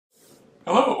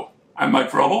Hello, I'm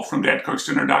Mike Vrobel from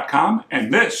DadCooksDinner.com,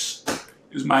 and this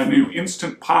is my new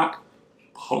Instant Pot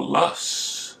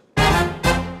Plus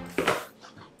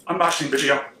unboxing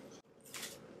video.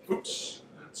 Oops,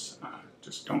 that's,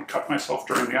 just don't cut myself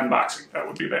during the unboxing. That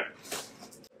would be bad.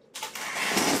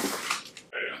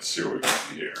 Okay, let's see what we got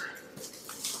here.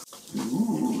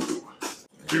 Ooh,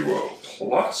 Duo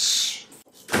Plus.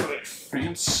 What a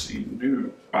fancy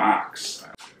new box.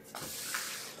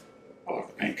 I love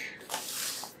the pink.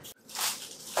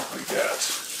 We got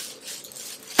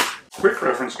quick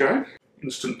reference guide,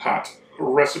 Instant Pot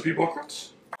recipe booklet,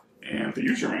 and the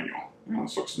user manual. Well,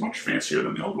 this looks much fancier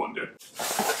than the old one did.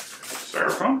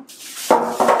 Styrofoam.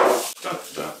 Da,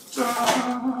 da,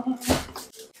 da.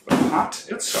 The pot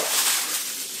itself.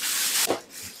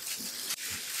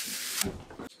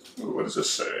 Ooh, what does this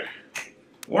say?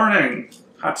 Warning!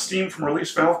 Hot steam from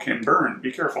release valve can burn.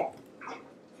 Be careful.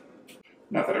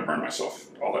 Not that I burn myself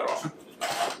all that often.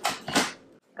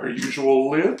 Our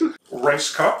usual lid.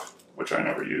 Rice cup, which I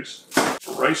never use.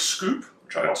 Rice scoop,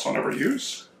 which I also never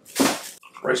use.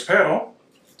 Rice paddle,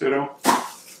 ditto.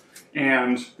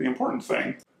 And the important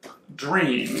thing,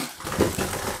 drain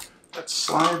that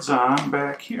slides on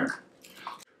back here.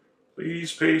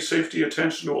 Please pay safety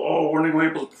attention to all warning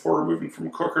labels before removing from a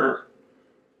cooker.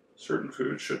 Certain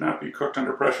foods should not be cooked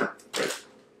under pressure. Right.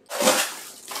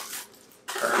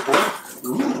 Cardboard.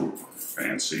 Ooh,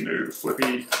 fancy new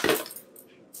flippy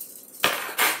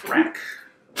rack.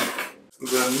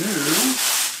 The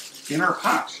new inner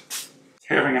pot,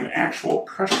 having an actual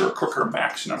pressure cooker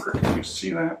max number. Can you see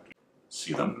that?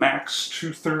 See the max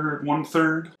 2/3,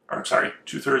 1/3, or sorry,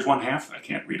 2/3, 1/2. I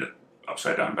can't read it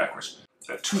upside down backwards.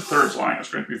 That 2/3 line is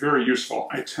going to be very useful.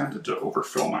 I tended to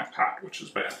overfill my pot, which is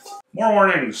bad. More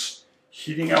warnings.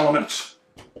 Heating element.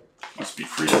 Must be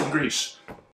free from grease.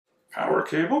 Power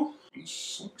cable.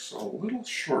 This looks a little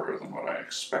shorter than what I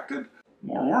expected.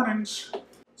 More warnings.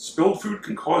 Spilled food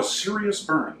can cause serious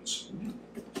burns.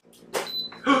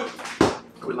 Are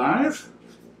we live?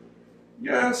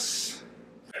 Yes.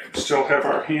 I still have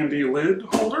our handy lid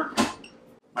holder.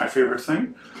 My favorite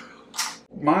thing.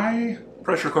 My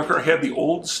pressure cooker had the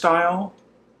old style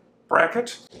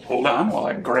bracket. Hold on while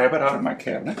I grab it out of my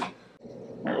cabinet.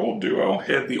 My old Duo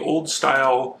had the old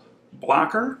style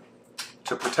blocker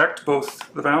to protect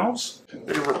both the valves.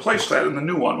 They replaced that in the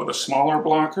new one with a smaller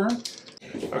blocker.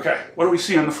 Okay, what do we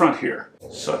see on the front here?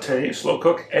 Sauté, slow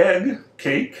cook, egg,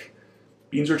 cake,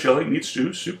 beans or chili, meat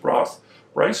stew, soup broth,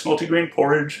 rice, multigrain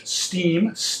porridge,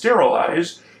 steam,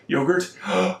 sterilize, yogurt.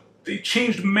 They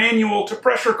changed manual to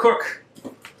pressure cook.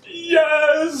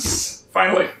 Yes!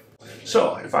 Finally.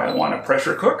 So, if I want to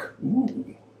pressure cook,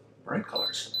 ooh, bright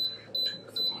colors.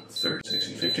 2, 1/3,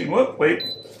 16, 15, whoop, wait.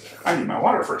 I need my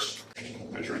water first.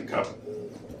 Measuring cup.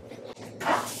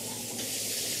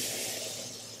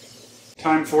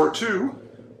 Time for 2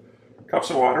 cups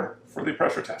of water for the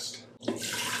pressure test.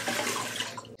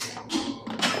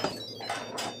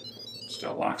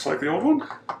 Still locks like the old one.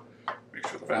 Make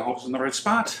sure the valve's in the right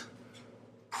spot.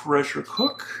 Pressure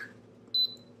cook.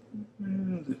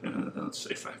 Let's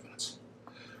say 5 minutes.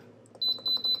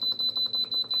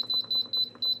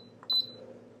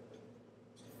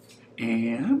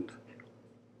 And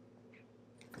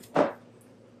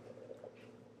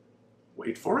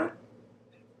wait for it.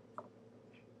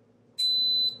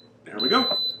 There we go.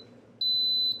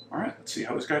 All right, let's see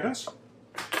how this guy does.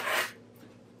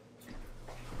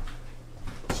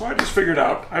 So I just figured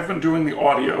out, I've been doing the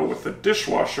audio with the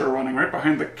dishwasher running right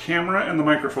behind the camera and the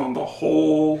microphone the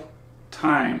whole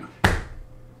time.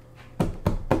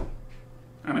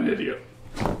 I'm an idiot.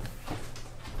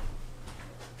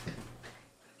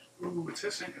 Ooh, it's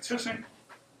hissing, it's hissing.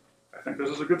 I think this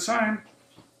is a good sign.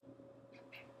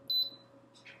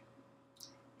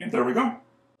 And there we go.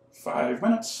 5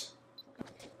 minutes.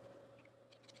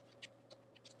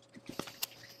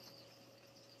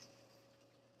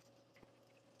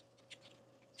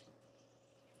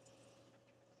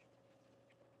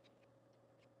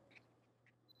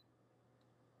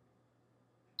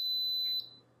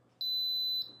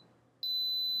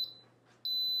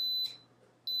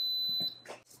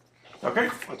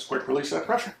 Okay, let's quick release that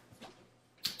pressure.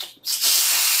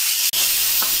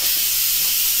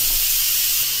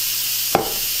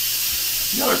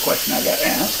 The other question I got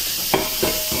asked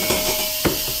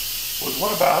was,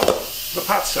 what about the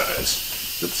pot size?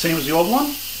 Is it the same as the old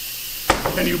one?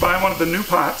 Can you buy one of the new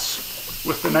pots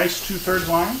with the nice 2/3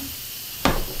 line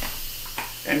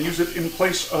and use it in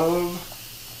place of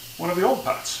one of the old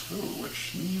pots? Ooh,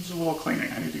 which needs a little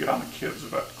cleaning. I need to get on the kids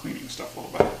about cleaning stuff a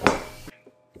little bit.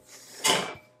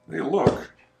 They look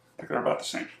like they're about the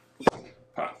same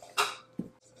pot.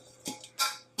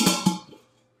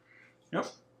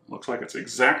 Looks like it's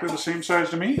exactly the same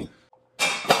size to me.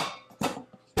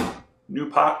 New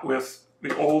pot with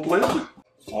the old lid.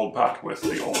 Old pot with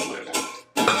the old lid.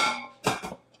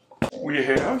 We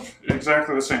have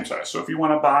exactly the same size. So if you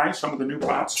want to buy some of the new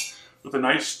pots with a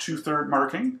nice 2/3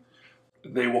 marking,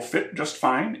 they will fit just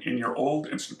fine in your old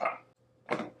Instant Pot.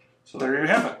 So there you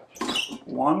have it.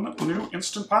 One new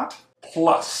Instant Pot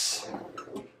plus.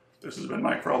 This has been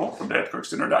Mike Rubble from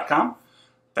DadCooksDinner.com.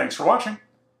 Thanks for watching.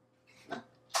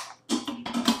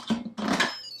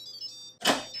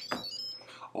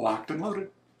 Locked and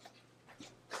loaded.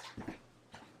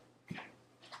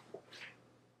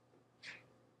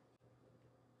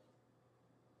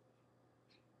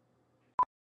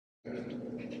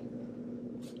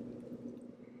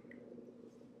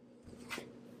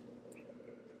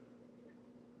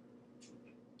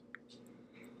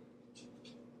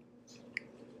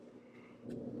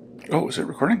 Oh, is it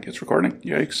recording? It's recording.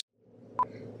 Yikes.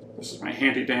 This is my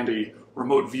handy dandy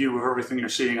remote view of everything you're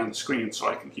seeing on the screen so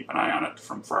I can keep an eye on it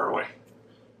from far away.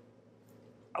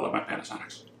 I love my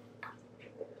Panasonics.